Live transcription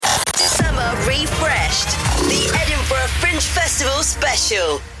Festival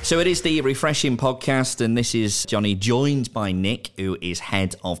Special. So it is the Refreshing Podcast, and this is Johnny, joined by Nick, who is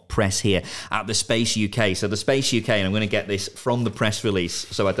head of press here at The Space UK. So The Space UK, and I'm going to get this from the press release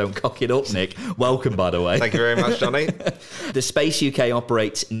so I don't cock it up, Nick. Welcome, by the way. Thank you very much, Johnny. The Space UK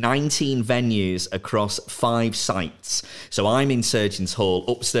operates 19 venues across 5 sites. So I'm in Surgeons Hall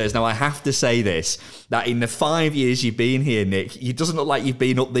upstairs. Now, I have to say this, that in the 5 years you've been here, Nick, it doesn't look like you've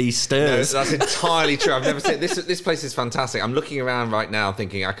been up these stairs. No, that's entirely true. I've never seen this place is fantastic. I'm looking around right now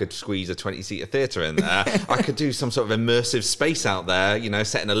thinking I could squeeze a 20-seater theatre in there. I could do some sort of immersive space out there, you know,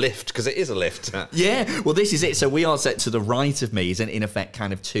 set in a lift, because it is a lift. Yeah, well, this is it. So we are set to the right of me, is in effect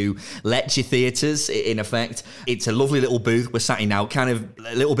kind of 2 lecture theatres, in effect. It's a lovely little booth we're sat in now, kind of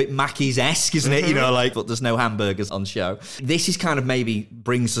a little bit Mackey's-esque, isn't it? You know, like, but there's no hamburgers on show. This is kind of maybe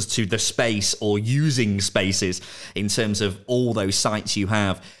brings us to the space, or using spaces, in terms of all those sites you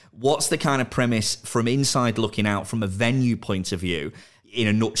have. What's the kind of premise from inside looking out from a venue point of view? In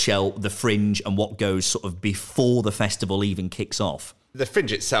a nutshell, the Fringe and what goes sort of before the festival even kicks off. The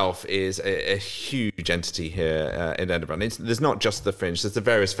Fringe itself is a huge entity here in Edinburgh. And there's not just the Fringe, there's the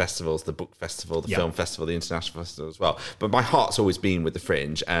various festivals, the book festival, the film festival, the international festival as well. But my heart's always been with the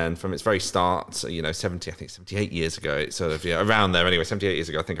Fringe, and from its very start, you know, 78 years ago, it's sort of, around there anyway, 78 years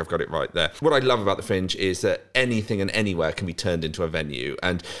ago, I think I've got it right there. What I love about the Fringe is that anything and anywhere can be turned into a venue.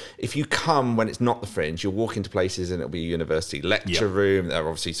 And if you come when it's not the Fringe, you'll walk into places and it'll be a university lecture room, they're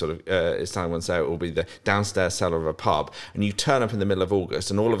obviously sort of, it's time one say it will be the downstairs cellar of a pub, and you turn up in the middle of August,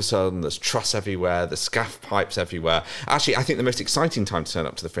 and all of a sudden there's truss everywhere, there's scaff pipes everywhere. Actually, I think the most exciting time to turn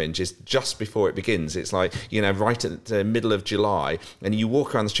up to the Fringe is just before it begins. It's like, you know, right at the middle of July, and you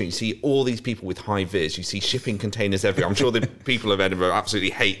walk around the street, you see all these people with high vis, you see shipping containers everywhere. I'm sure the people of Edinburgh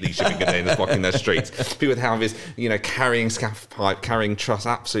absolutely hate these shipping containers blocking their streets. People with high vis, you know, carrying scaff pipe, carrying truss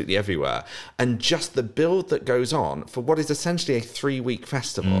absolutely everywhere. And just the build that goes on for what is essentially a 3-week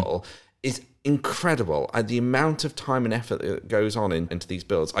festival is incredible. And the amount of time and effort that goes on into these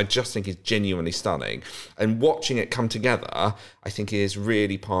builds, I just think is genuinely stunning. And watching it come together, I think is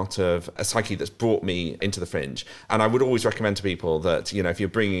really part of a psyche that's brought me into the Fringe. And I would always recommend to people that, you know, if you're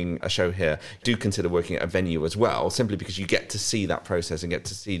bringing a show here, do consider working at a venue as well, simply because you get to see that process and get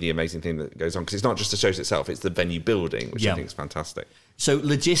to see the amazing thing that goes on. Because it's not just the shows itself, it's the venue building, which I think is fantastic. So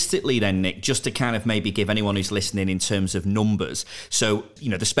logistically then, Nick, just to kind of maybe give anyone who's listening in terms of numbers. So, you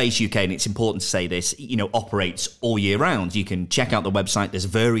know, the Space UK, and it's important to say this, you know, operates all year round. You can check out the website. There's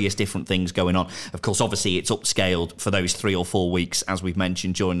various different things going on. Of course, obviously, it's upscaled for those 3 or 4 weeks, as we've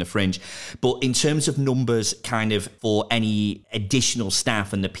mentioned, during the Fringe. But in terms of numbers, kind of for any additional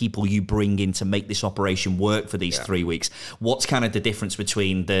staff and the people you bring in to make this operation work for these 3 weeks, what's kind of the difference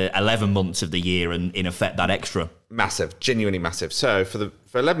between the 11 months of the year and, in effect, that extra? Massive, genuinely massive. So for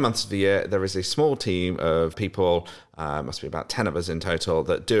 11 months of the year, there is a small team of people, must be about 10 of us in total,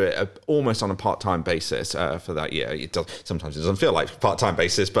 that do it almost on a part-time basis for that year. Sometimes it doesn't feel like a part-time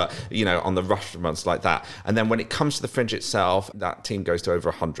basis, but, you know, on the rush months like that. And then when it comes to the Fringe itself, that team goes to over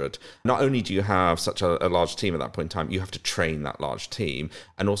 100. Not only do you have such a large team at that point in time, you have to train that large team,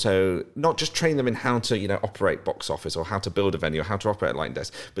 and also not just train them in how to, you know, operate box office or how to build a venue or how to operate a light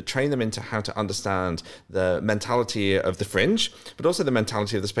desk, but train them into how to understand the mentality of the Fringe, but also the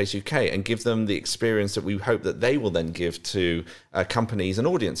mentality of the Space UK, and give them the experience that we hope that they will then give to companies and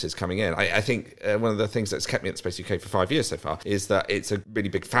audiences coming in. I think one of the things that's kept me at the Space UK for 5 years so far is that it's a really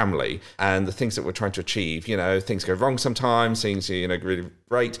big family, and the things that we're trying to achieve, you know, things go wrong sometimes, things, you know, really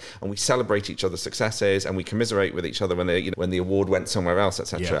great, and we celebrate each other's successes, and we commiserate with each other when they, you know, when the award went somewhere else,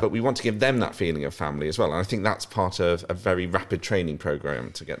 etc. But we want to give them that feeling of family as well, and I think that's part of a very rapid training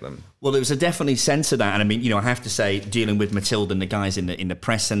program to get them. Well, there was a definitely sense of that, and I mean, you know, I have to say, dealing with Matilda and the guys in the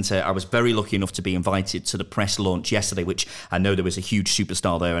press centre, I was very lucky enough to be invited to the press launch yesterday, which I know there was a huge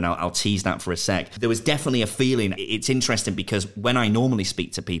superstar there, and I'll tease that for a sec. There was definitely a feeling. It's interesting because when I normally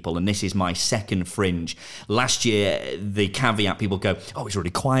speak to people, and this is my second Fringe, last year, the caveat, people go, oh, it was really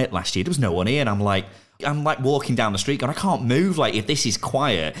quiet last year, there was no one here, and I'm like walking down the street going, I can't move. Like, if this is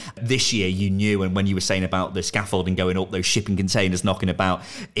quiet, this year you knew, and when you were saying about the scaffolding going up, those shipping containers knocking about,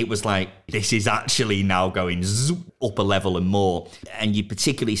 it was like, this is actually now going up a level and more. And you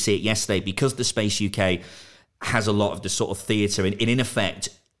particularly see it yesterday because the Space UK has a lot of the sort of theatre, and in effect,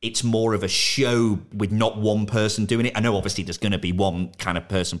 it's more of a show with not one person doing it. I know obviously there's going to be one kind of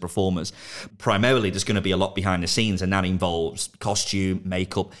person performers. Primarily there's going to be a lot behind the scenes, and that involves costume,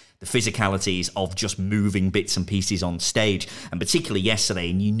 makeup, the physicalities of just moving bits and pieces on stage. And particularly yesterday,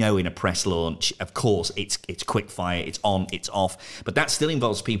 and you know, in a press launch, of course, it's quick fire, it's on, it's off. But that still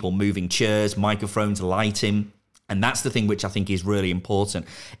involves people moving chairs, microphones, lighting. And that's the thing which I think is really important,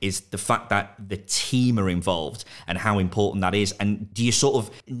 is the fact that the team are involved and how important that is. And do you sort of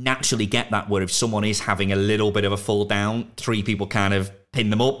naturally get that where if someone is having a little bit of a fall down, 3 people kind of pin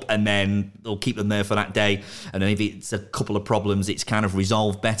them up and then they'll keep them there for that day? And then if it's a couple of problems, it's kind of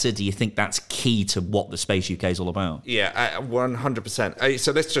resolved better. Do you think that's key to what the Space UK is all about? Yeah, 100%.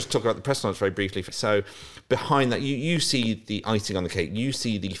 So let's just talk about the press launch very briefly. So behind that, you see the icing on the cake. You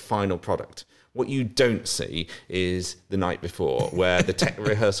see the final product. What you don't see is the night before, where the tech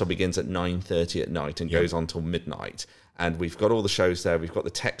rehearsal begins at 9:30 at night and goes on till midnight. And we've got all the shows there. We've got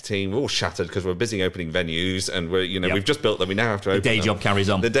the tech team. We're all shattered because we're busy opening venues, and we've just built them. We now have to open them. The day job carries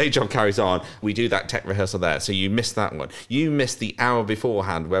on. The day job carries on. We do that tech rehearsal there. So you miss that one. You miss the hour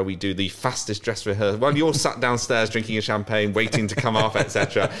beforehand where we do the fastest dress rehearsal. While you're sat downstairs drinking your champagne, waiting to come off,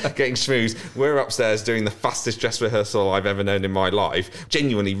 etc., getting schmoozed, we're upstairs doing the fastest dress rehearsal I've ever known in my life.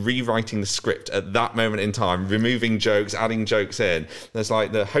 Genuinely rewriting the script at that moment in time, removing jokes, adding jokes in. There's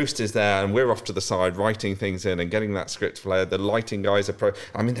like the host is there, and we're off to the side writing things in and getting that script flared. The lighting guys are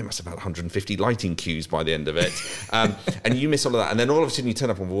they must have had 150 lighting cues by the end of it. And you miss all of that. And then all of a sudden you turn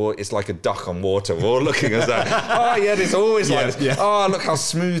up on water, it's like a duck on water. We're all looking as though, it's always like this. Yeah. Oh, look how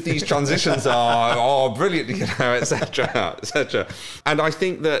smooth these transitions are. Oh, brilliant, etc., etc. And I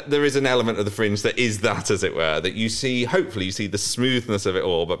think that there is an element of the Fringe that is that, as it were, that you see, hopefully you see the smoothness of it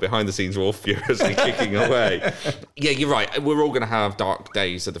all, but behind the scenes we're all furiously kicking away. Yeah, you're right. We're all going to have dark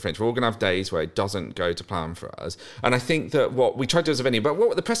days of the Fringe. We're all going to have days where it doesn't go to plan for us. And I think that what we try to do as a venue, but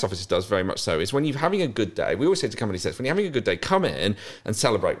what the press office does very much so, is when you're having a good day, we always say to company sets, when you're having a good day, come in and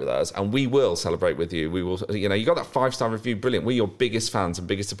celebrate with us, and we will celebrate with you. We will, you got that 5-star review, brilliant. We're your biggest fans and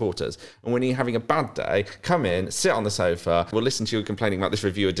biggest supporters. And when you're having a bad day, come in, sit on the sofa, we'll listen to you complaining about this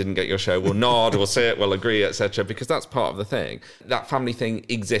reviewer didn't get your show, we'll nod, we'll sit, we'll agree, etc., because that's part of the thing. That family thing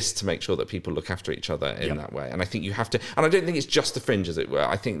exists to make sure that people look after each other in that way. And I think you have to, and I don't think it's just the Fringe, as it were.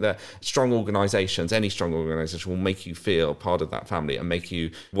 I think that strong organisations, any strong organisation, will make you feel part of that family and make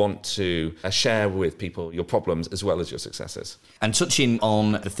you want to share with people your problems as well as your successes. And touching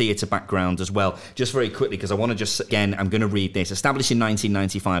on the theatre background as well, just very quickly, because I want to just, again, I'm going to read this. Established in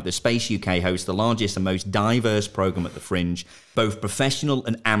 1995, the Space UK hosts the largest and most diverse programme at the Fringe. Both professional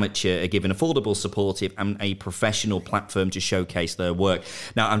and amateur are given affordable, supportive and a professional platform to showcase their work.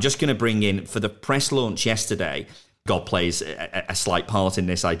 Now, I'm just going to bring in, for the press launch yesterday, God plays a slight part in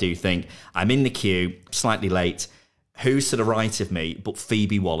this, I do think. I'm in the queue, slightly late. Who's to the right of me but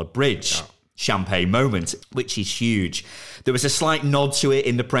Phoebe Waller-Bridge? Oh. Champagne moment, which is huge. There was a slight nod to it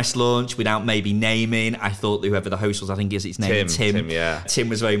in the press launch without maybe naming. I thought whoever the host was, I think is its name, Tim. Yeah. Tim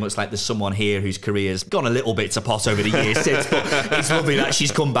was very much like, there's someone here whose career's gone a little bit to pot over the years since, but it's lovely that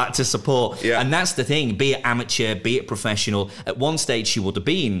she's come back to support. Yeah. And that's the thing, be it amateur, be it professional. At one stage, she would have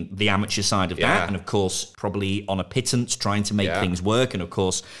been the amateur side of that. And of course, probably on a pittance, trying to make things work. And of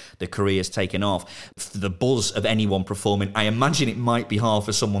course, the career's taken off. For the buzz of anyone performing, I imagine it might be hard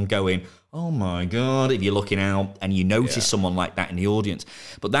for someone going, oh my God, if you're looking out and you notice someone like that in the audience.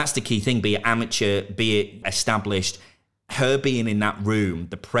 But that's the key thing, be it amateur, be it established, her being in that room,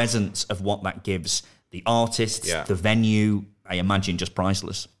 the presence of what that gives the artists, the venue, I imagine just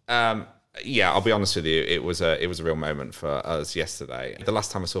priceless. Yeah, I'll be honest with you. It was a real moment for us yesterday. The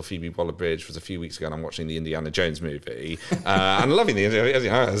last time I saw Phoebe Waller-Bridge was a few weeks ago, and I'm watching the Indiana Jones movie, and loving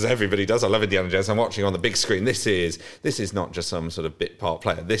as everybody does. I love Indiana Jones. I'm watching on the big screen. This is not just some sort of bit part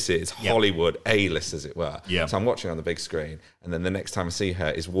player. This is Hollywood A-list, as it were. Yeah. So I'm watching on the big screen, and then the next time I see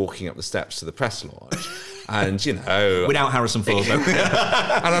her is walking up the steps to the press launch. And, without Harrison Ford, though.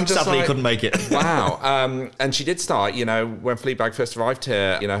 And I'm just sadly, he couldn't make it. Wow. And she did start, when Fleabag first arrived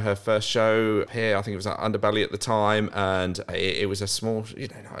here, her first show here, I think it was at Underbelly at the time. And it was a small, she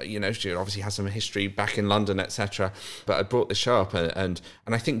obviously has some history back in London, etc. But I brought the show up and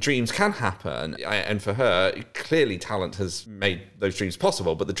I think dreams can happen. And for her, clearly talent has made those dreams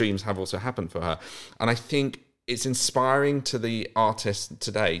possible, but the dreams have also happened for her. And I think it's inspiring to the artist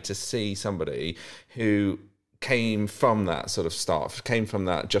today to see somebody who came from that sort of start, came from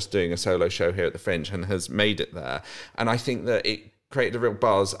that just doing a solo show here at the Fringe and has made it there. And I think that it created a real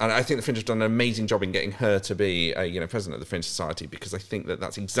buzz. And I think the Fringe have done an amazing job in getting her to be, president of the Fringe Society, because I think that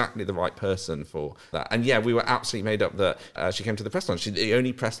that's exactly the right person for that. And we were absolutely made up that she came to the press launch. The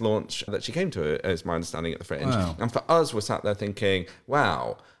only press launch that she came to, is my understanding, at the Fringe. Wow. And for us, we're sat there thinking,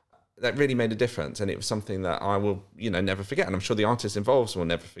 wow, that really made a difference, and it was something that I will, never forget, and I'm sure the artists involved will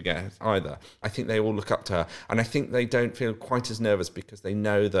never forget either. I think they all look up to her, and I think they don't feel quite as nervous because they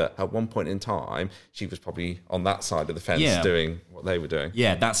know that at one point in time she was probably on that side of the fence doing what they were doing.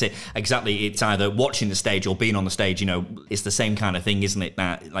 Yeah, that's it. Exactly. It's either watching the stage or being on the stage. It's the same kind of thing, isn't it?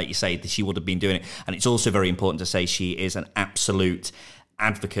 That, like you say, that she would have been doing it. And it's also very important to say she is an absolute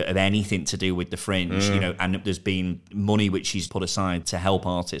advocate of anything to do with the Fringe, and there's been money which she's put aside to help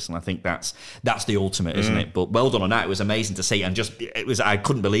artists, and I think that's the ultimate, isn't it? But well done on that. It was amazing to see, and I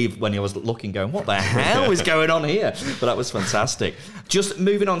couldn't believe when I was looking, going, what the hell is going on here? But that was fantastic. Just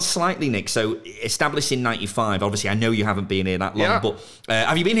moving on slightly, Nick. So established in '95. Obviously, I know you haven't been here that long, but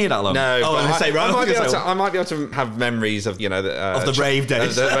have you been here that long? No. Oh, I might be able to have memories of of the rave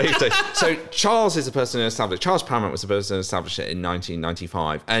days. The rave days. So Charles is the person who established. Charles Paramount was the person who established it in 1995.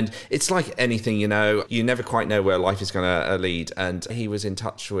 And it's like anything, you never quite know where life is going to lead. And he was in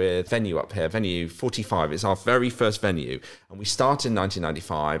touch with Venue up here, Venue 45. It's our very first venue. And we started in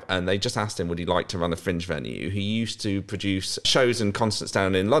 1995, and they just asked him, would he like to run a Fringe venue? He used to produce shows and concerts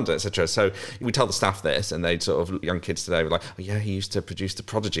down in London, etc. So we tell the staff this, and they'd sort of, young kids today were like, oh yeah, he used to produce The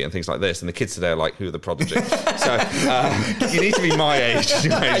Prodigy and things like this. And the kids today are like, who are The Prodigy? So you need to be my age.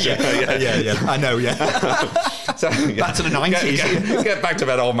 Yeah. I know, yeah. Back to the 90s. Get back to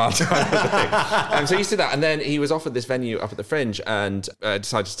bed, old man. So he used to do that, and then he was offered this venue up at the Fringe, and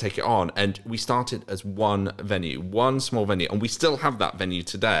decided to take it on. And we started as one venue, one small venue, and we still have that venue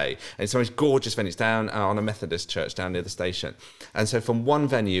today. And it's a gorgeous venue. It's down on a Methodist church down near the station. And so from one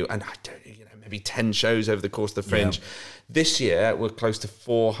venue, and I don't, maybe 10 shows over the course of the Fringe. Yeah. This year, we're close to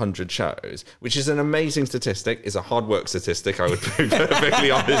 400 shows, which is an amazing statistic. It's a hard work statistic, I would be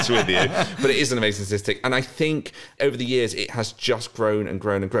perfectly honest with you. But it is an amazing statistic. And I think over the years, it has just grown and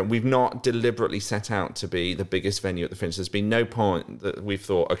grown and grown. We've not deliberately set out to be the biggest venue at the Fringe. There's been no point that we've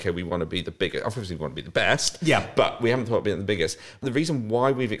thought, okay, we want to be the biggest. Obviously, we want to be the best. Yeah. But we haven't thought of being the biggest. The reason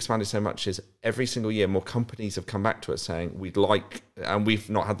why we've expanded so much is every single year, more companies have come back to us saying, we'd like, and we've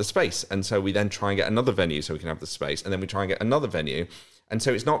not had the space. And so we then try and get another venue so we can have the space. And then we try and get another venue. And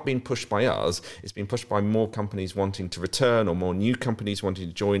so it's not been pushed by us, it's been pushed by more companies wanting to return, or more new companies wanting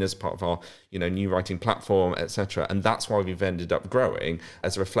to join as part of our, new writing platform, etc. And that's why we've ended up growing,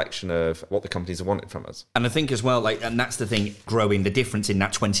 as a reflection of what the companies have wanted from us. And I think as well, and that's the thing, growing, the difference in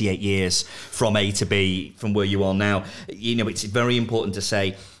that 28 years from A to B, from where you are now, it's very important to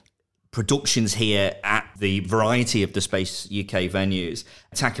say, productions here at the variety of the TheSpaceUK venues,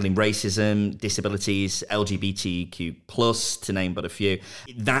 tackling racism, disabilities, LGBTQ+, to name but a few.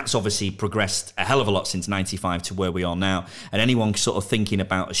 That's obviously progressed a hell of a lot since 95 to where we are now. And anyone sort of thinking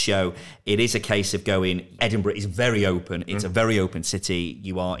about a show, it is a case of going, Edinburgh is very open. It's a very open city.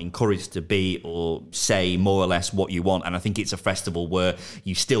 You are encouraged to be or say more or less what you want. And I think it's a festival where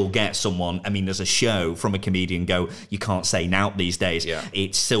you still get someone, there's a show from a comedian go, you can't say now these days. Yeah.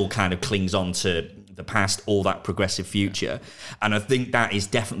 It still kind of clings on to the past or that progressive future. And I think that is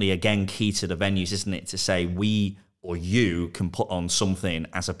definitely, again, key to the venues, isn't it? To say we or you can put on something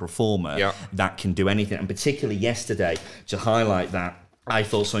as a performer that can do anything. And particularly yesterday, to highlight that, I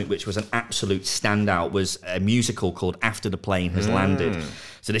thought something which was an absolute standout was a musical called After the Plane Has Landed.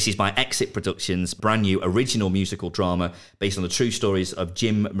 So this is by Exit Productions, brand new original musical drama based on the true stories of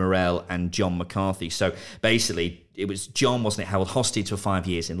Jim Morrell and John McCarthy. So basically, it was John, wasn't it, held hostage for 5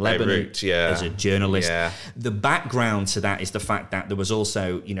 years in Lebanon as a journalist. Yeah. The background to that is the fact that there was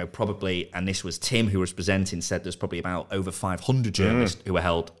also, probably, and this was Tim who was presenting, said there's probably about over 500 journalists who were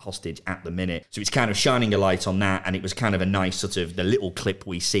held hostage at the minute. So it's kind of shining a light on that, and it was kind of a nice sort of, the little clip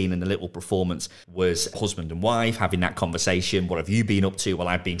we seen and the little performance was husband and wife having that conversation. What have you been up to? Well,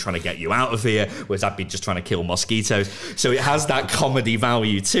 I've been trying to get you out of here, whereas I've been just trying to kill mosquitoes. So it has that comedy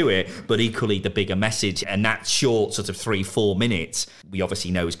value to it, but equally the bigger message, and that short sort of 3-4 minutes, we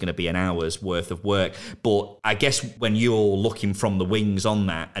obviously know is going to be an hour's worth of work. But I guess when you're looking from the wings on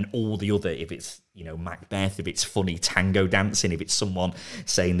that, and all the other, if it's Macbeth, if it's funny tango dancing, if it's someone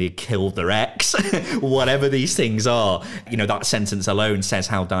saying they killed their ex, whatever these things are, that sentence alone says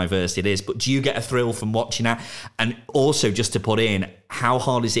how diverse it is. But do you get a thrill from watching that? And also, just to put in, how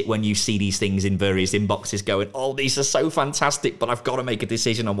hard is it when you see these things in various inboxes going, oh, these are so fantastic, but I've got to make a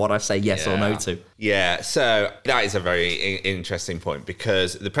decision on what I say yes or no to? Yeah, so that is a very interesting point,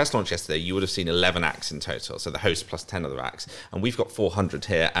 because the press launch yesterday, you would have seen 11 acts in total, so the host plus 10 other acts, and we've got 400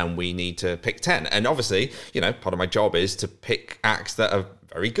 here, and we need to pick 10. And obviously, part of my job is to pick acts that are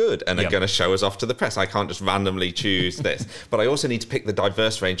very good and are going to show us off to the press. I can't just randomly choose this. But I also need to pick the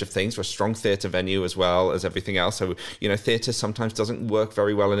diverse range of things. We're a strong theatre venue as well as everything else. So, theatre sometimes doesn't work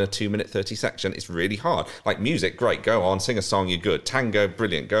very well in a 2-minute 30 section. It's really hard. Like music, great, go on, sing a song, you're good. Tango,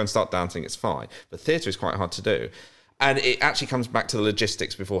 brilliant, go and start dancing, it's fine. But theatre is quite hard to do. And it actually comes back to the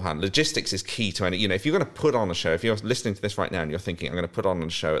logistics beforehand. Logistics is key to any, if you're going to put on a show, if you're listening to this right now and you're thinking, I'm going to put on a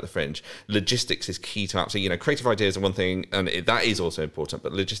show at the Fringe, logistics is key to absolutely, creative ideas are one thing, and that is also important,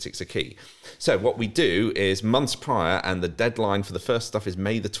 but logistics are key. So what we do is months prior, and the deadline for the first stuff is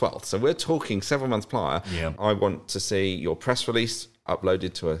May the 12th. So we're talking several months prior. Yeah. I want to see your press release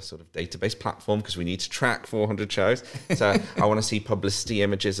uploaded to a sort of database platform because we need to track 400 shows. So I want to see publicity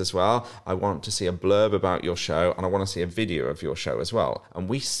images as well. I want to see a blurb about your show, and I want to see a video of your show as well. And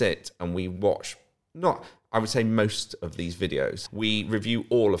we sit and we watch, I would say most of these videos. We review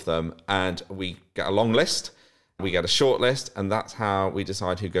all of them, and we get a long list. We get a short list, and that's how we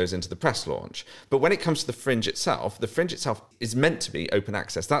decide who goes into the press launch. But when it comes to the Fringe itself is meant to be open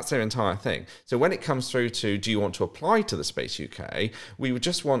access. That's their entire thing. So when it comes through to, do you want to apply to the Space UK, we would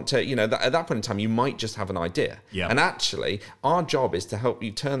just want to, at that point in time, you might just have an idea. Yeah. And actually, our job is to help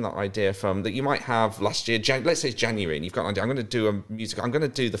you turn that idea from that you might have last year, let's say it's January, and you've got an idea. I'm going to do a musical. I'm going to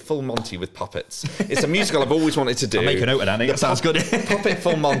do the Full Monty with puppets. It's a musical I've always wanted to do. I'll make a note of that. That sounds good. Puppet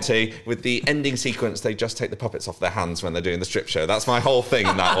Full Monty with the ending sequence. They just take the puppets off their hands when they're doing the strip show. That's my whole thing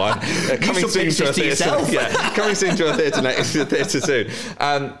in that one. Coming soon to a theatre. Yeah, coming soon to a theatre soon.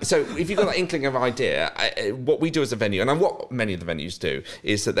 So if you've got that inkling of idea, what we do as a venue, and what many of the venues do,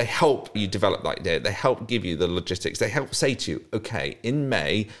 is that they help you develop that idea. They help give you the logistics. They help say to you, okay, in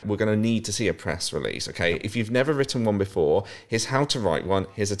May, we're going to need to see a press release. Okay, if you've never written one before, here's how to write one.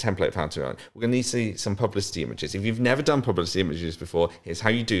 Here's a template of how to write. We're going to need to see some publicity images. If you've never done publicity images before, here's how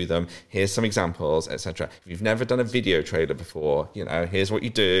you do them. Here's some examples, etc. If you've never done a video trailer before, here's what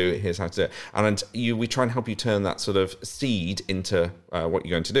you do, here's how to do it. And we try and help you turn that sort of seed into what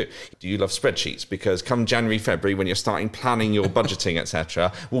you're going to do. Do you love spreadsheets? Because come January, February, when you're starting planning your budgeting,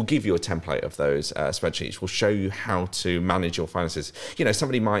 etc., we'll give you a template of those spreadsheets. We'll show you how to manage your finances.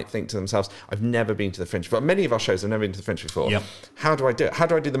 Somebody might think to themselves, I've never been to the Fringe, but many of our shows have never been to the Fringe before. Yep. How do I do it? How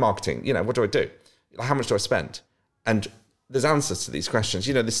do I do the marketing? What do I do? How much do I spend? And there's answers to these questions.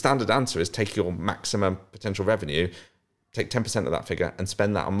 The standard answer is take your maximum potential revenue, take 10% of that figure and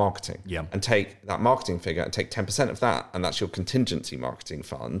spend that on marketing. Yeah. And take that marketing figure and take 10% of that, and that's your contingency marketing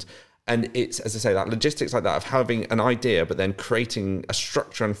fund. And it's, as I say, that logistics like that of having an idea, but then creating a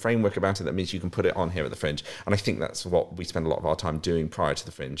structure and framework about it that means you can put it on here at the Fringe. And I think that's what we spend a lot of our time doing prior to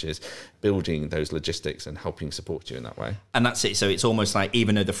the Fringe, is building those logistics and helping support you in that way. And that's it. So it's almost like,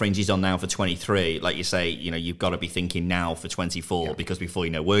 even though the Fringe is on now for 23, like you say, you've got to be thinking now for 24, because before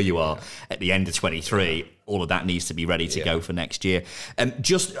you know where you are at the end of 23, all of that needs to be ready to go for next year.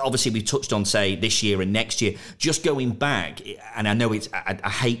 Just obviously we touched on, say, this year and next year, just going back, and I know I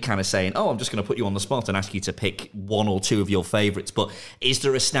hate kind of saying, I'm just going to put you on the spot and ask you to pick one or two of your favourites, but is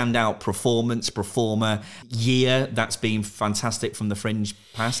there a standout performer year that's been fantastic from the Fringe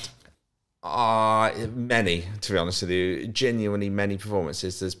past? Many, to be honest with you, genuinely many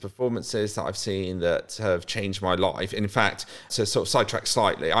performances. There's performances that I've seen that have changed my life. In fact, to sort of sidetrack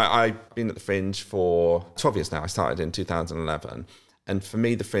slightly, I've been at the Fringe for 12 years now. I started in 2011. And for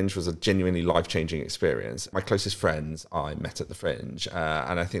me, the Fringe was a genuinely life-changing experience. My closest friends I met at the Fringe,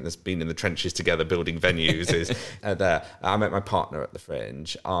 and I think there's been in the trenches together building venues is there. I met my partner at the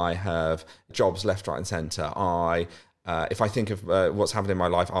Fringe. I have jobs left, right and centre. If I think of what's happened in my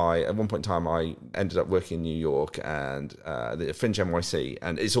life, at one point in time, I ended up working in New York and the Fringe NYC,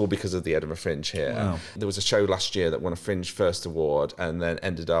 and it's all because of the Edinburgh Fringe here. Wow. There was a show last year that won a Fringe First Award, and then I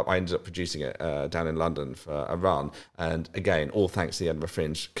ended up producing it down in London for a run. And again, all thanks to the Edinburgh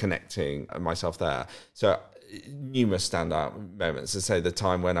Fringe connecting myself there. So numerous standout moments. To say the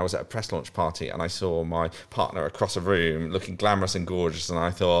time when I was at a press launch party and I saw my partner across a room looking glamorous and gorgeous, and I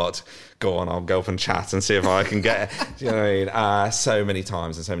thought, go on, I'll go up and chat and see if I can get it. Do you know what I mean? So many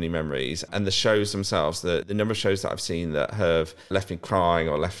times and so many memories. And the shows themselves, the number of shows that I've seen that have left me crying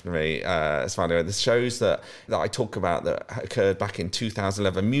or left me smiling. The shows that I talk about that occurred back in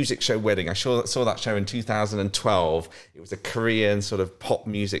 2011, Music Show Wedding. I saw that show in 2012. It was a Korean sort of pop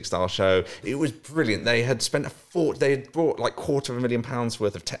music style show. It was brilliant. They had spent they had brought like £250,000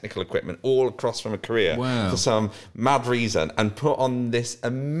 worth of technical equipment all across from Korea for some mad reason and put on this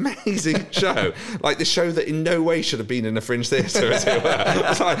amazing show, like this show that in no way should have been in a Fringe theatre, as it were.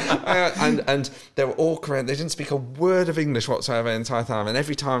 And they were all Korean. They didn't speak a word of English whatsoever the entire time. And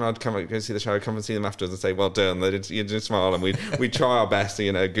every time I'd come and go see the show, I'd come and see them afterwards and say, well done. You did smile, and we'd try our best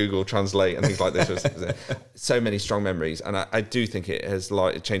to, Google Translate and things like this. So many strong memories, and I do think it has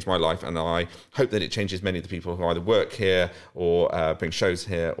changed my life, and I hope that it changes many of the people who either work here or bring shows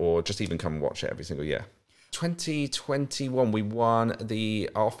here or just even come and watch it every single year. 2021, we won the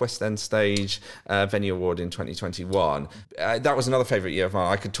Off West End Stage Venue Award in 2021. That was another favourite year of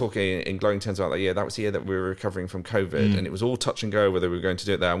mine. I could talk in glowing terms about that year. That was the year that we were recovering from COVID, and it was all touch and go whether we were going to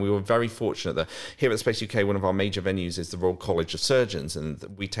do it there. And we were very fortunate that here at the Space UK, one of our major venues is the Royal College of Surgeons, and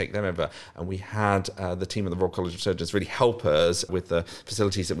we take them over. And we had the team of the Royal College of Surgeons really help us with the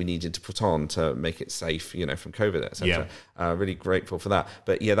facilities that we needed to put on to make it safe, from COVID, etc. Really grateful for that.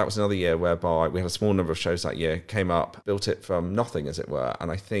 But yeah, that was another year whereby we had a small number of shows that year, came up, built it from nothing, as it were.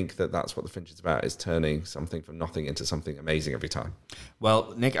 And I think that that's what the Fringe is about, is turning something from nothing into something amazing every time.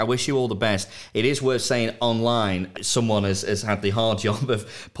 Well, Nick, I wish you all the best. It is worth saying online, someone has had the hard job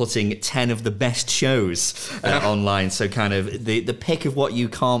of putting 10 of the best shows online. So kind of the pick of what you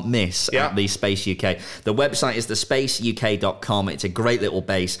can't miss at the Space UK. The website is TheSpaceUK.com. It's a great little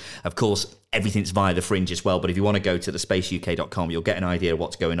base. Of course, everything's via the Fringe as well, but if you want to go to TheSpaceUK.com, you'll get an idea of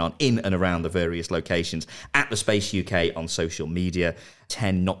what's going on in and around the various locations. At The Space UK on social media.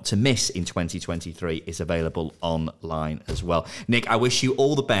 10 not to miss in 2023 is available online as well. Nick, I wish you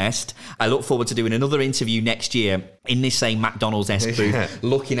all the best. I look forward to doing another interview next year in this same McDonald's-esque booth,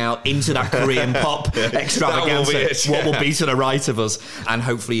 looking out into that Korean pop extravaganza, what will be to the right of us, and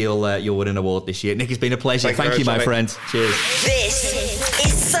hopefully you'll win an award this year. Nick, it's been a pleasure. Thank you, my friend. Cheers. This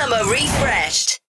is Summer Refreshed.